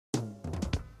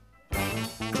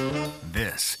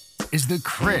This is the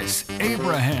Chris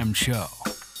Abraham Show.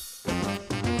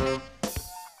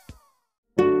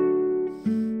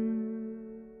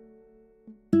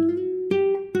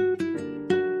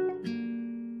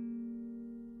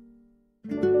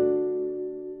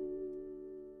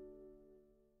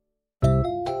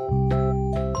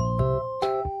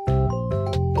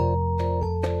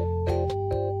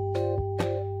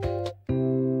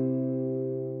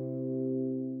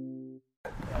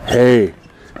 Hey,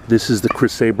 this is the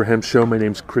Chris Abraham Show. My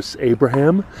name's Chris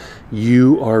Abraham.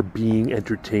 You are being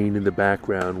entertained in the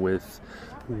background with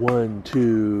 1,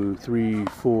 2, 3,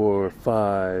 4,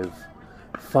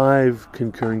 5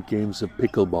 concurrent games of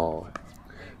pickleball.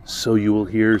 So you will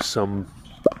hear some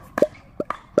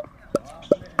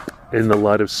and a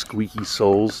lot of squeaky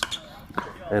soles,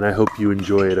 and I hope you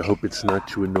enjoy it. I hope it's not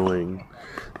too annoying.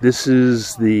 This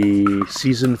is the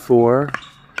season 4.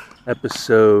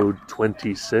 Episode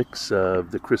 26 of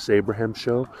the Chris Abraham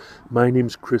Show. My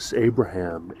name's Chris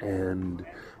Abraham, and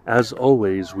as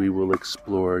always, we will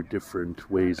explore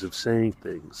different ways of saying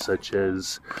things, such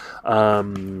as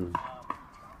what,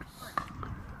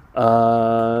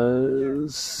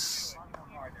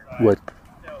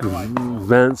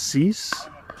 26,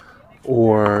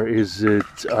 or is it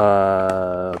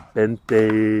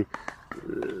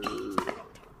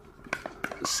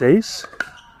 26?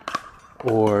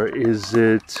 Or is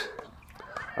it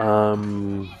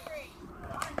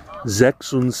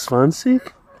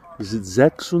 26? Is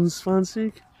it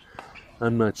 26?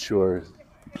 I'm not sure.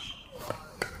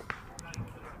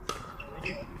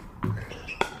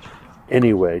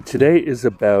 Anyway, today is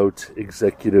about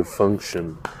executive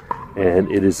function,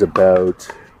 and it is about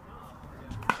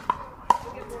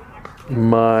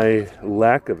my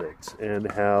lack of it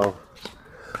and how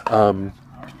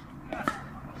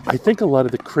I think a lot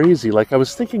of the crazy, like I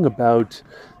was thinking about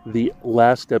the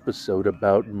last episode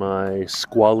about my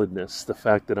squalidness, the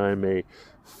fact that I'm a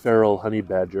feral honey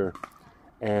badger,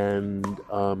 and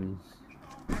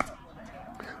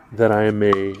that I am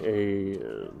a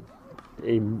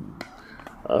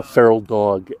feral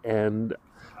dog. And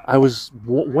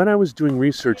when I was doing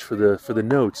research for the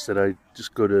notes that I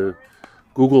just go to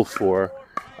Google for,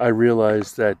 I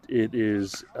realized that it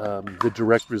is the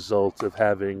direct result of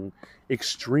having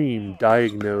extreme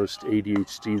diagnosed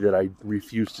ADHD that I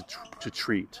refuse to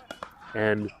treat.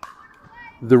 And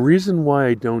the reason why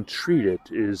I don't treat it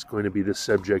is going to be the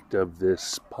subject of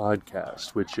this podcast,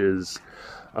 which is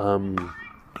I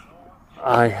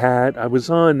was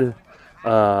on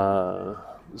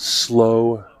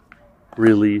slow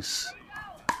release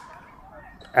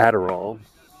Adderall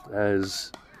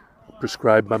as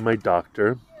prescribed by my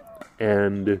doctor,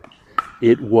 and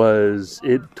it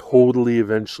totally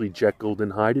eventually Jekylled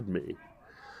and Hyded me.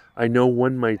 I know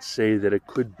one might say that it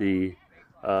could be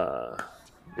an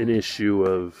issue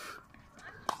of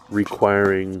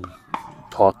requiring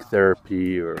talk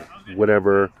therapy or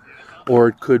whatever, or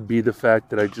it could be the fact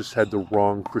that I just had the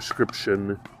wrong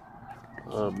prescription,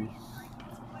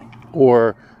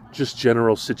 or just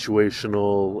general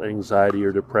situational anxiety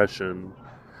or depression.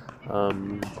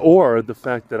 Or the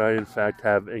fact that I in fact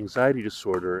have anxiety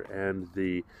disorder, and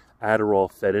the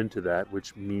Adderall fed into that,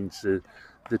 which means that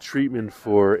the treatment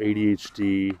for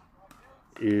ADHD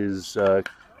is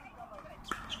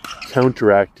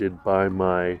counteracted by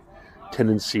my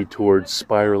tendency towards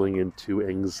spiraling into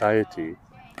anxiety.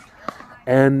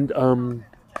 And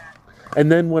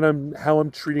then how I'm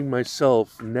treating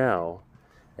myself now.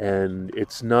 And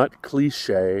it's not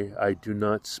cliche, I do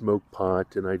not smoke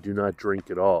pot and I do not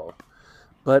drink at all.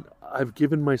 But I've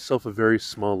given myself a very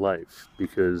small life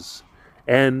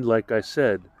and like I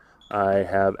said, I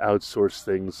have outsourced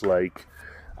things like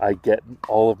I get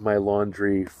all of my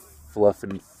laundry fluff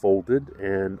and folded,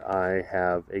 and I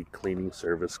have a cleaning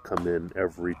service come in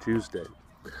every Tuesday.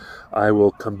 I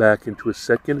will come back into a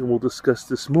second and we'll discuss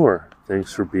this more.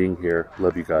 Thanks for being here.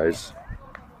 Love you guys.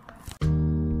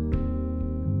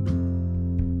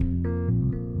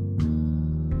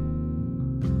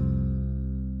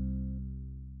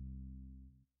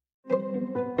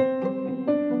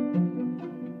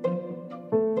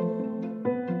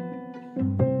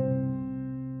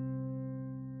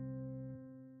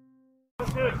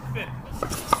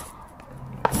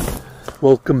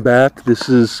 Welcome back. This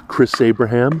is Chris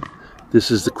Abraham.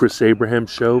 This is the Chris Abraham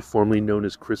Show, formerly known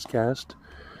as Chriscast.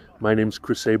 My name's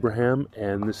Chris Abraham,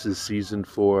 and this is season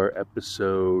 4,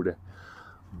 episode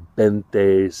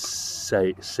 26.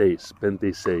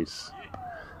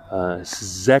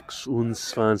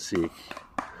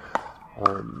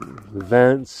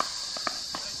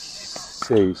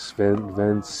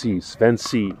 26.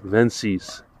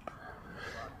 26.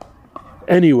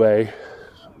 Anyway,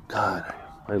 God,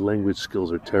 my language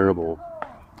skills are terrible.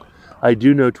 I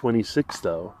do know 26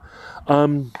 though.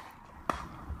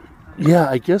 Yeah,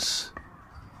 I guess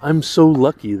I'm so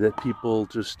lucky that people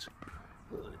just,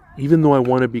 even though I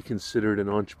want to be considered an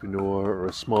entrepreneur or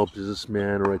a small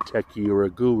businessman or a techie or a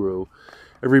guru,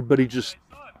 everybody just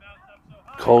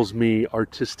calls me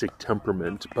artistic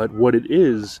temperament. But what it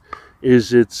is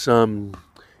it's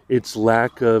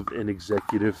lack of an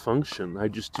executive function. I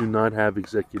just do not have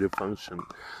executive function.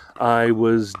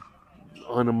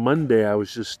 On a Monday,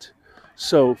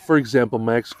 so, for example,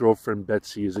 my ex-girlfriend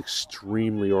Betsy is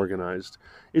extremely organized.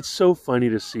 It's so funny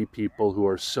to see people who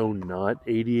are so not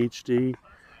ADHD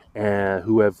and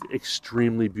who have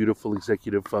extremely beautiful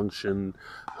executive function,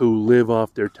 who live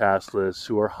off their task lists,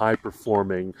 who are high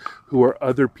performing, who are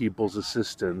other people's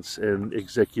assistants and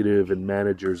executive and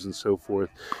managers and so forth,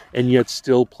 and yet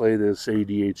still play this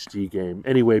ADHD game.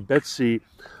 Anyway, Betsy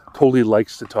totally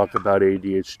likes to talk about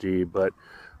ADHD, but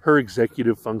her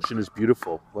executive function is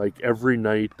beautiful. Like every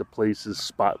night, the place is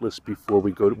spotless before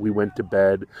we went to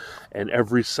bed, and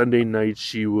every Sunday night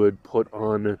she would put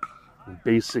on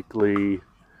basically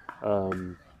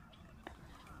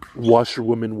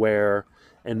washerwoman wear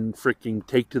and freaking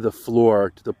take to the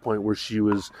floor to the point where she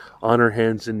was on her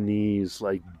hands and knees,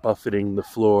 like buffeting the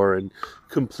floor and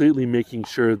completely making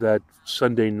sure that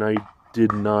Sunday night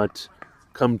did not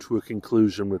come to a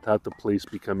conclusion without the place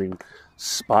becoming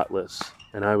spotless.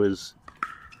 Ever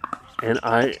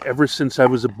since I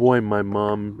was a boy, my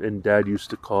mom and dad used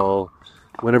to call,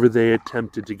 whenever they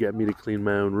attempted to get me to clean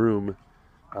my own room,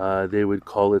 they would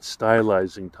call it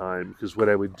stylizing time. Because what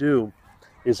I would do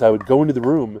is I would go into the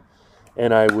room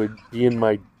and I would be in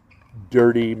my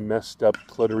dirty, messed up,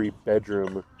 cluttery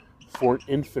bedroom for an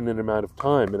infinite amount of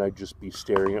time, and I'd just be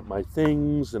staring at my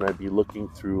things, and I'd be looking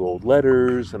through old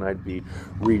letters, and I'd be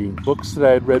reading books that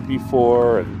I had read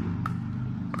before, and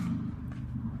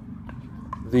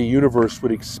the universe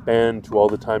would expand to all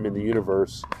the time in the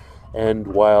universe. And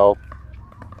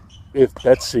if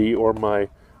Betsy or my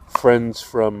friends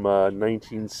from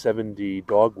 1970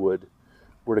 Dogwood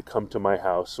were to come to my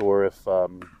house, or if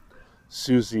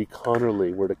Susie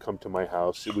Connerly were to come to my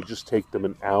house, it would just take them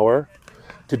an hour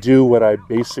to do what I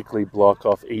basically block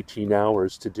off 18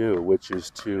 hours to do, which is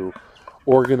to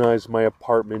organize my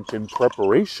apartment in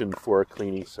preparation for a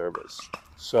cleaning service.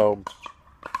 So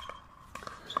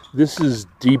this is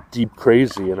deep, deep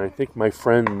crazy, and I think my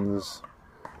friends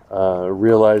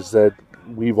realize that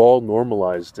we've all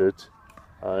normalized it.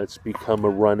 It's become a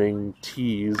running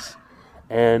tease,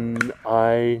 and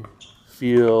I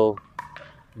feel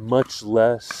much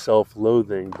less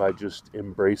self-loathing by just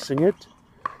embracing it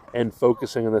and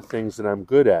focusing on the things that I'm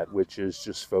good at, which is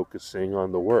just focusing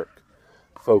on the work,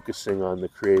 focusing on the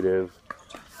creative,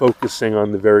 focusing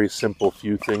on the very simple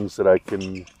few things that I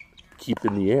can keep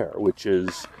in the air, which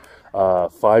is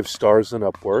 5 stars on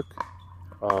Upwork,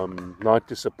 not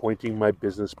disappointing my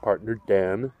business partner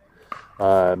Dan,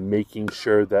 making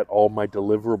sure that all my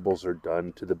deliverables are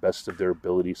done to the best of their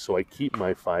ability so I keep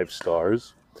my 5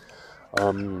 stars,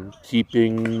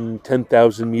 keeping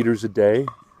 10,000 meters a day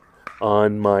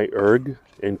on my erg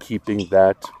and keeping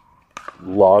that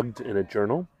logged in a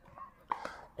journal,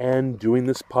 and doing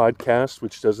this podcast,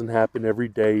 which doesn't happen every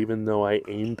day, even though I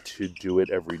aim to do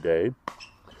it every day,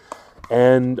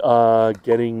 and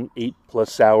getting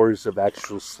 8+ hours of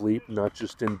actual sleep, not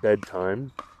just in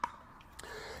bedtime,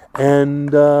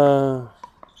 and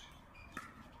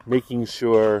making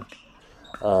sure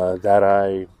that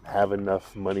I have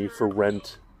enough money for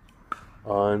rent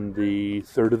on the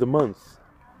 3rd of the month.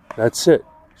 That's it.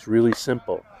 It's really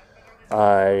simple.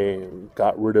 I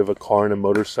got rid of a car and a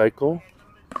motorcycle.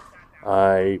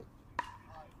 I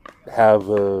have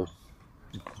a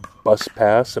bus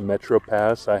pass, a metro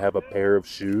pass. I have a pair of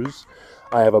shoes.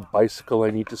 I have a bicycle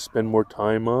I need to spend more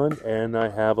time on, and I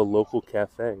have a local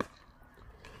cafe.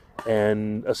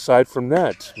 And aside from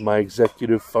that, my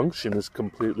executive function is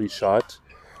completely shot,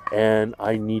 and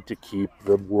I need to keep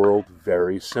the world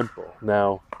very simple.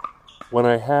 Now, when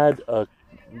I had a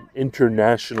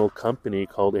international company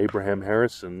called Abraham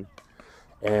Harrison,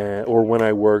 or when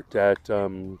I worked at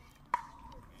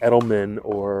Edelman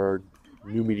or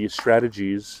New Media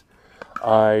Strategies,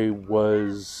 I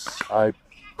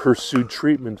pursued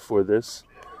treatment for this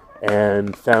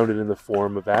and found it in the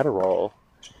form of Adderall,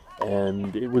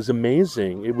 and it was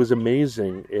amazing. It was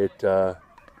amazing. It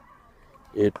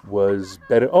was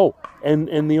better. Oh,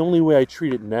 and the only way I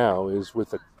treat it now is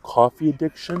with a coffee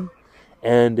addiction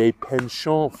and a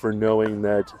penchant for knowing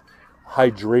that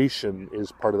hydration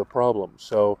is part of the problem.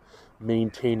 So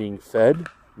maintaining fed,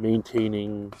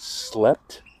 maintaining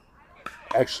slept,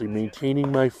 actually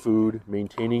maintaining my food,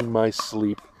 maintaining my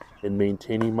sleep, and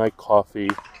maintaining my coffee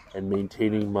and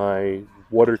maintaining my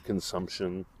water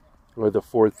consumption are the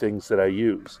 4 things that I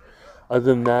use. Other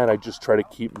than that, I just try to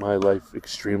keep my life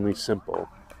extremely simple.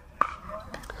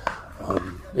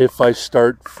 If I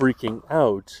start freaking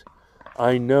out,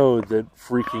 I know that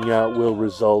freaking out will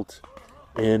result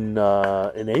in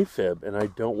an AFib, and I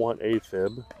don't want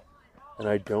AFib, and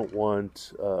I don't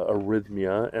want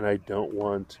arrhythmia, and I don't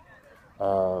want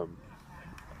a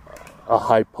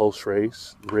high pulse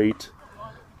rate.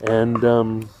 And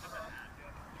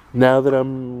now that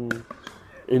I'm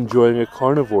enjoying a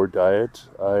carnivore diet,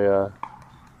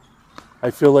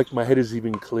 I feel like my head is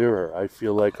even clearer. I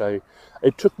feel like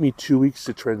it took me 2 weeks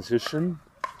to transition,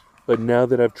 but now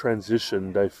that I've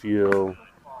transitioned, I feel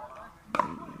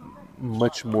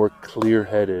much more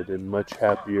clear-headed and much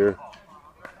happier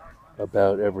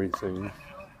about everything.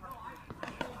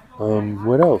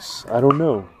 What else? I don't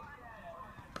know.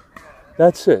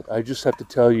 That's it. I just have to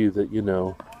tell you that,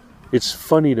 it's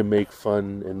funny to make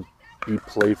fun and be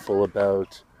playful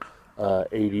about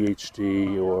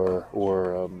ADHD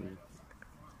or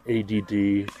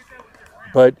ADD,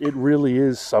 but it really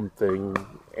is something,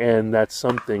 and that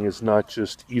something is not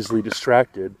just easily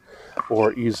distracted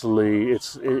or easily,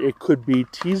 it could be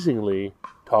teasingly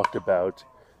talked about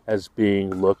as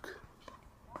being look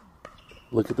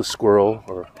at the squirrel,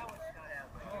 or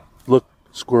look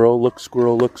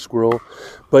squirrel,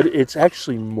 but it's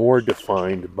actually more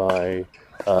defined by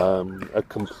a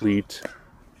complete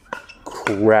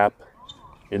crap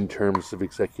in terms of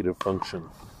executive function.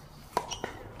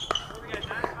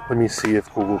 Let me see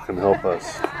if Google can help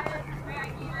us.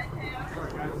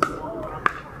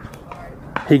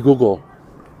 Hey Google,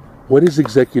 what is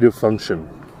executive function?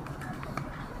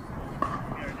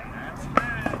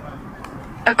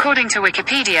 According to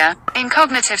Wikipedia, in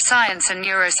cognitive science and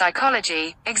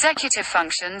neuropsychology, executive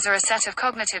functions are a set of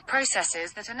cognitive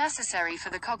processes that are necessary for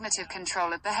the cognitive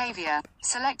control of behavior,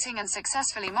 selecting and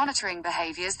successfully monitoring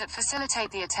behaviors that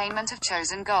facilitate the attainment of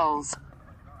chosen goals.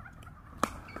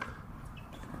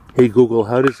 Hey Google,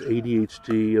 how does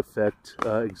ADHD affect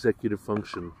executive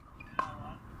function?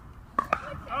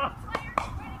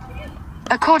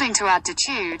 According to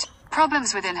Aptitude,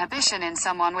 problems with inhibition in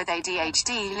someone with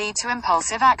ADHD lead to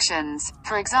impulsive actions.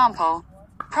 For example,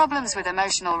 problems with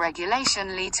emotional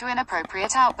regulation lead to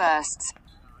inappropriate outbursts.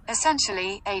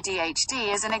 Essentially,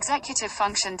 ADHD is an executive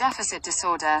function deficit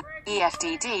disorder,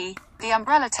 EFDD. The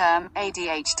umbrella term,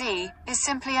 ADHD, is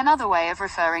simply another way of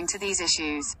referring to these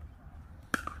issues.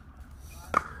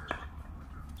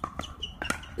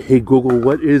 Hey Google,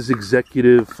 what is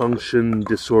executive function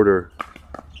disorder?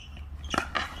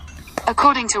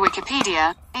 According to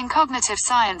Wikipedia, in cognitive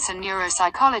science and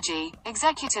neuropsychology,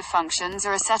 executive functions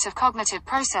are a set of cognitive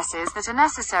processes that are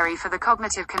necessary for the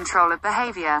cognitive control of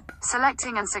behavior,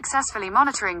 selecting and successfully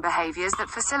monitoring behaviors that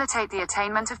facilitate the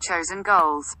attainment of chosen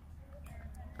goals.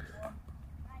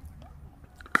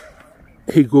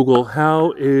 Hey Google,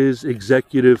 how is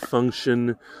executive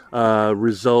function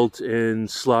result in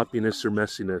sloppiness or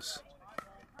messiness?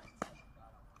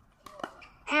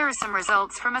 Here are some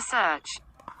results from a search.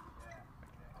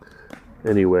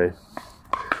 Anyway,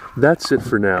 that's it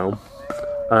for now.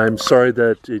 I'm sorry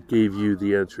that it gave you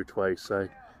the answer twice. I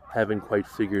haven't quite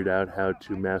figured out how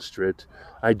to master it.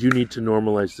 I do need to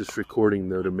normalize this recording,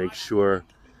 though, to make sure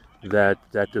that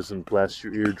that doesn't blast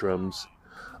your eardrums.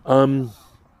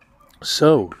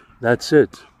 So, that's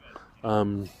it.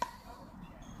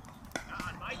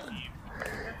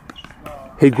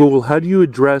 Hey Google, how do you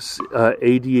address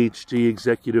ADHD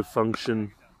executive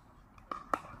function?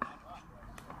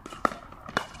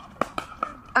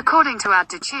 According to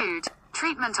Aptitude,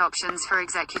 treatment options for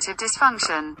executive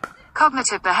dysfunction.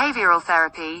 Cognitive behavioral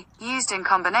therapy, used in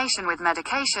combination with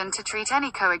medication to treat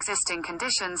any coexisting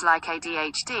conditions like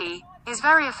ADHD, is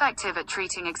very effective at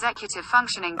treating executive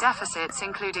functioning deficits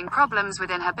including problems with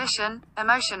inhibition,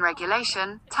 emotion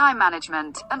regulation, time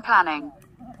management, and planning.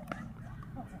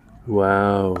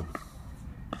 Wow.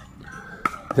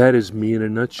 That is me in a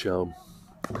nutshell.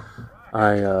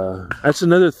 That's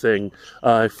another thing.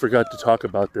 I forgot to talk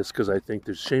about this because I think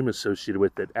there's shame associated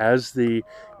with it. As the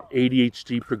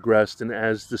ADHD progressed and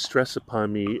as the stress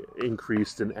upon me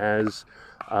increased and as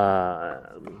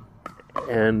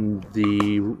and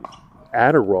the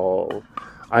Adderall,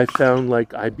 I found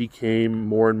like I became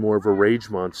more and more of a rage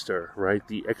monster, right?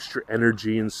 The extra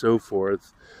energy and so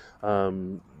forth.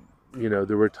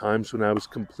 There were times when I was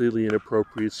completely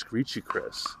inappropriate Screechy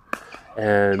Chris.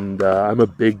 And I'm a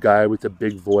big guy with a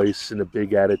big voice and a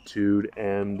big attitude.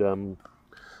 And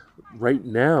right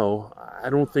now, I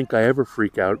don't think I ever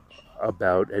freak out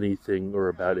about anything or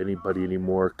about anybody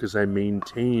anymore because I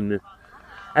maintain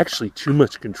actually too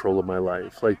much control of my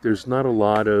life. Like, there's not a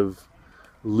lot of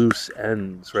loose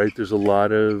ends, right? There's a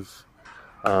lot of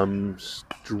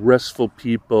stressful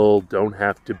people don't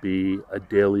have to be a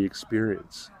daily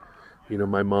experience. You know,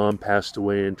 my mom passed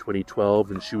away in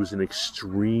 2012, and she was an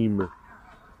extreme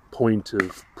point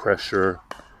of pressure.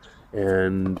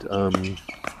 And I'm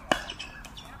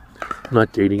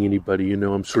not dating anybody, you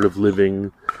know, I'm sort of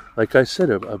living, like I said,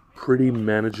 a pretty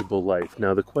manageable life.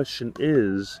 Now, the question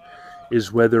is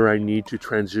whether I need to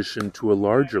transition to a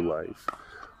larger life,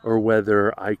 or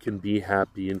whether I can be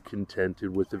happy and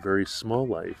contented with a very small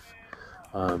life.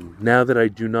 Now that I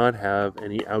do not have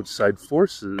any outside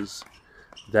forces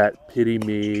that pity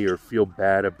me or feel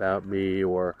bad about me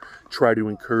or try to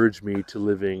encourage me to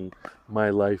living my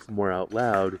life more out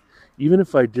loud, even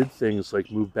if I did things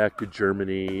like move back to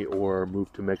Germany or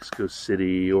move to Mexico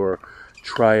City or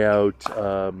try out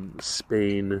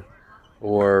Spain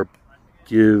or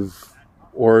give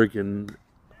Oregon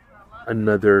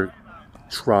another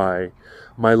try,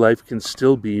 my life can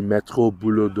still be metro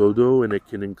boulot dodo, and it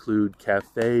can include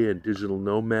cafe and digital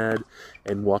nomad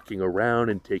and walking around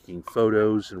and taking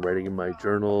photos and writing in my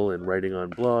journal and writing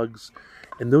on blogs.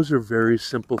 And those are very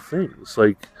simple things.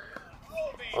 Like,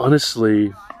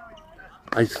 honestly,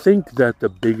 I think that the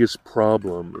biggest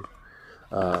problem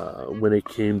when it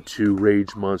came to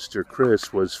Rage Monster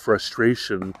Chris was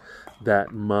frustration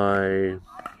that my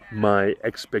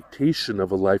expectation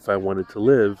of a life I wanted to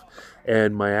live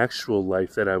and my actual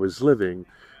life that I was living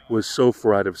was so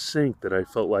far out of sync that I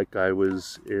felt like I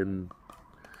was in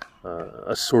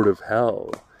a sort of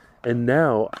hell. And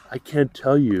now I can't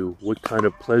tell you what kind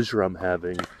of pleasure I'm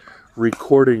having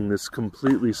recording this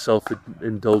completely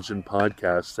self-indulgent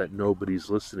podcast that nobody's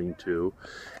listening to,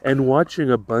 and watching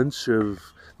a bunch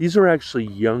of, these are actually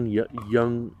young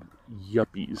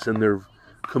yuppies, and they're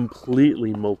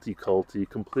completely multiculti,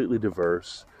 completely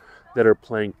diverse, that are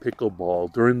playing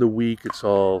pickleball. During the week, it's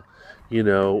all, you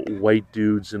know, white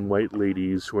dudes and white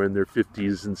ladies who are in their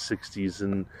 50s and 60s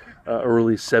and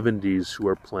early 70s who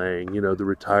are playing, you know, the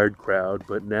retired crowd.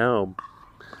 But now,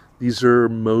 these are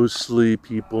mostly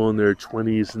people in their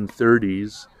 20s and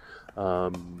 30s,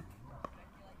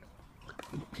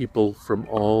 people from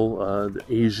all the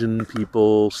Asian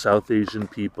people, South Asian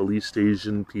people, East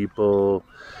Asian people,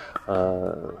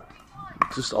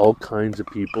 just all kinds of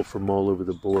people from all over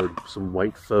the board. Some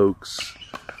white folks,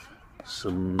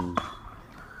 some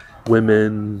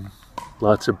women,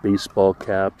 lots of baseball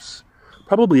caps.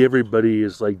 Probably everybody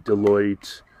is like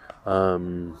Deloitte,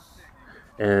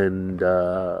 and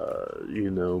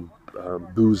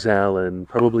Booz Allen.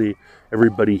 Probably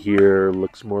everybody here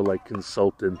looks more like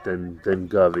consultant than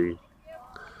Govey.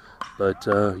 But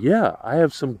yeah, I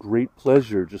have some great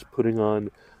pleasure just putting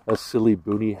on a silly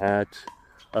boonie hat,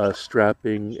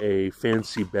 strapping a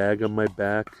fancy bag on my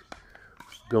back,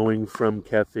 going from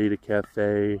cafe to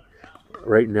cafe.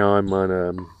 Right now I'm on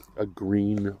a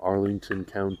green Arlington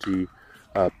County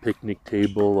picnic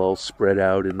table all spread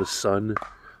out in the sun,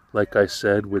 like I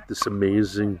said, with this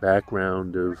amazing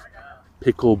background of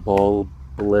pickleball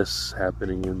bliss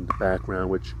happening in the background,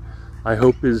 which I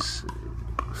hope is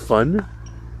fun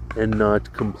and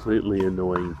not completely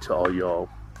annoying to all y'all.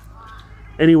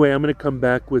 Anyway, I'm going to come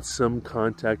back with some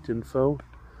contact info.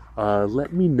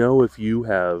 Let me know if you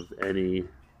have any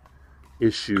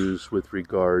issues with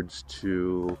regards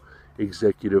to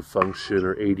executive function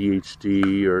or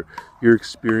ADHD, or your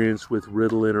experience with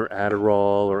Ritalin or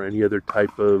Adderall or any other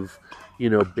type of,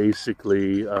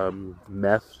 basically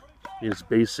meth is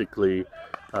basically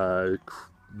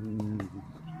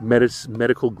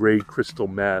medical grade crystal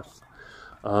meth.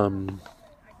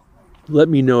 Let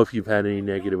me know if you've had any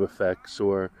negative effects.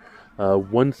 Or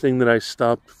one thing that I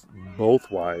stopped both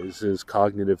wise is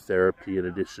cognitive therapy in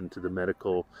addition to the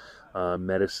medical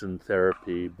medicine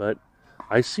therapy. But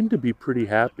I seem to be pretty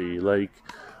happy. Like,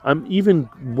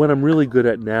 what I'm really good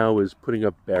at now is putting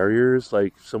up barriers.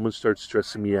 Like, if someone starts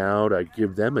stressing me out, I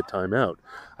give them a timeout.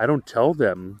 I don't tell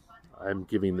them I'm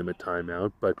giving them a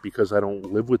timeout, but because I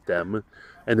don't live with them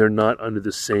and they're not under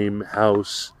the same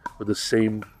house or the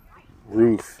same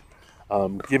roof,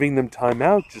 giving them time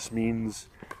out just means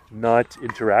not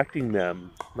interacting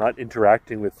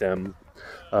with them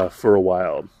for a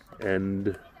while.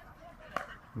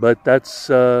 But that's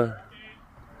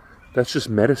just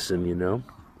medicine,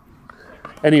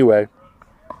 Anyway,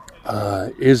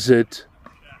 is it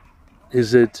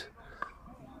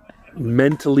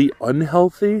mentally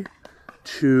unhealthy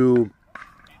to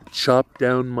chop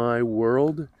down my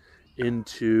world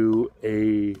into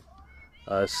a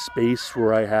space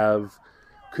where I have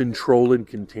control and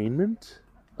containment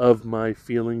of my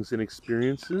feelings and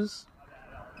experiences?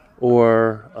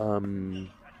 Or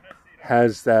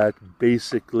has that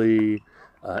basically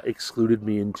excluded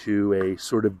me into a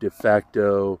sort of de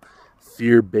facto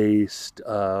fear-based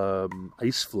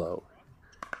ice flow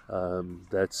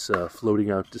that's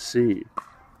floating out to sea.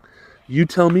 You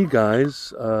tell me,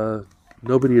 guys.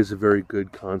 Nobody has a very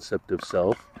good concept of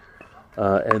self,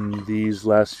 and these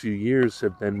last few years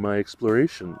have been my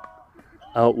exploration,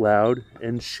 out loud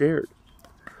and shared.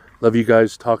 Love you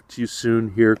guys. Talk to you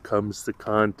soon. Here comes the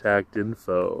contact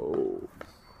info.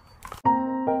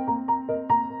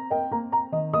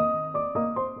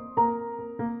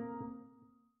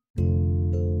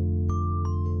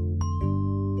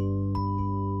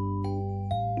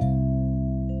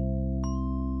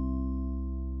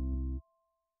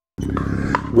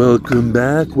 Welcome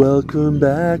back, welcome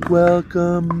back,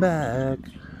 welcome back.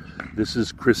 This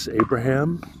is Chris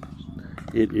Abraham.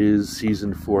 It is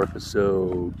season 4,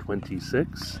 episode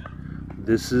 26.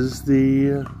 This is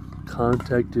the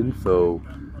contact info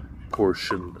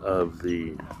portion of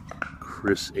the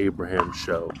Chris Abraham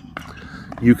show.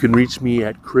 You can reach me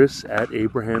at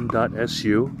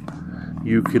chris@abraham.su.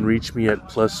 You can reach me at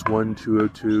 +1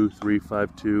 202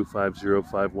 352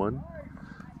 5051.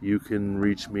 You can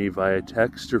reach me via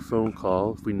text or phone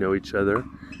call if we know each other.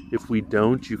 If we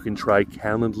don't, you can try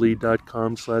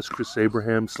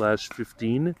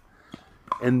calendly.com/chrisabraham/15.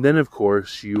 And then, of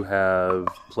course, you have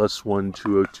 +1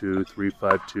 202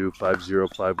 352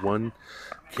 5051.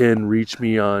 Can reach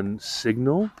me on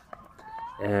Signal,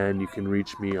 and you can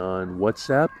reach me on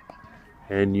WhatsApp,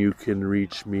 and you can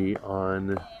reach me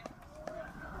on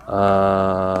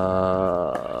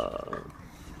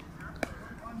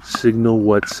Signal,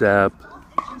 WhatsApp,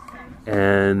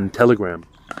 and Telegram.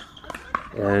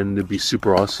 And it'd be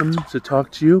super awesome to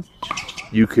talk to you.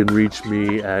 You can reach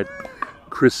me at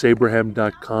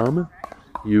chrisabraham.com.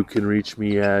 You can reach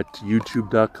me at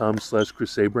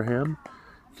youtube.com/chrisabraham. You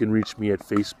can reach me at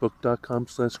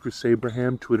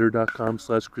facebook.com/chrisabraham,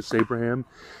 twitter.com/chrisabraham,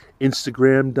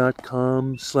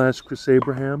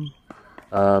 instagram.com/chrisabraham.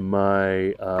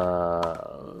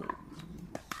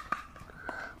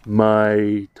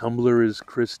 My Tumblr is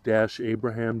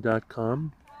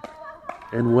chris-abraham.com.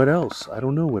 And what else? I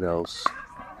don't know what else.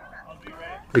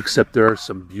 Except there are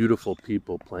some beautiful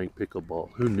people playing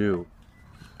pickleball. Who knew?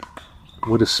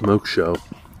 What a smoke show.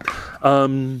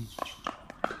 I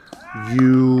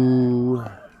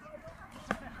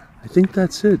think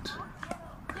that's it.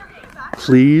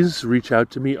 Please reach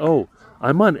out to me. Oh,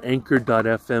 I'm on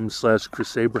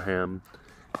anchor.fm/chrisabraham.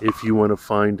 If you want to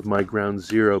find my ground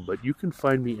zero, but you can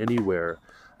find me anywhere.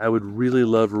 I would really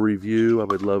love a review. I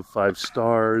would love 5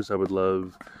 stars. I would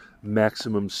love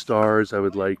maximum stars. I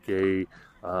would like a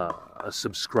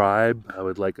subscribe. I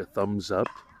would like a thumbs up.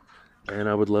 And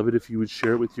I would love it if you would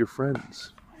share it with your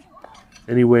friends.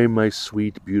 Anyway, my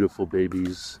sweet, beautiful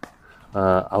babies.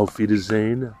 Auf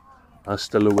Wiedersehen.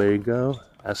 Hasta luego.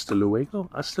 Hasta luego.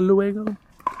 Hasta luego.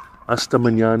 Hasta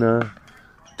mañana.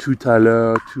 Tout à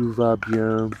l'heure, tout va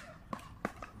bien.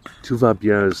 Tout va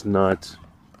bien is not,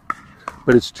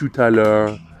 but it's tout à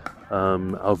l'heure.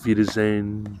 Auf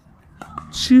Wiedersehen.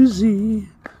 Tschüssi.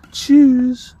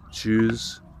 Tschüss.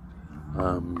 Tschüss.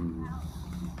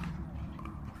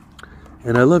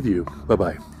 And I love you.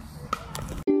 Bye-bye.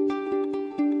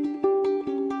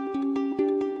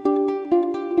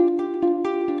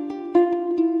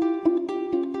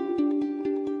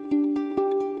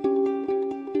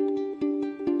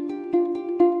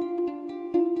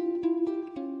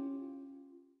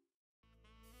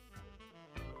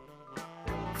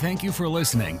 Thank you for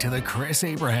listening to The Chris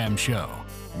Abraham Show.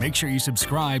 Make sure you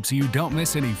subscribe so you don't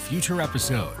miss any future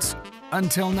episodes.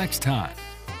 Until next time.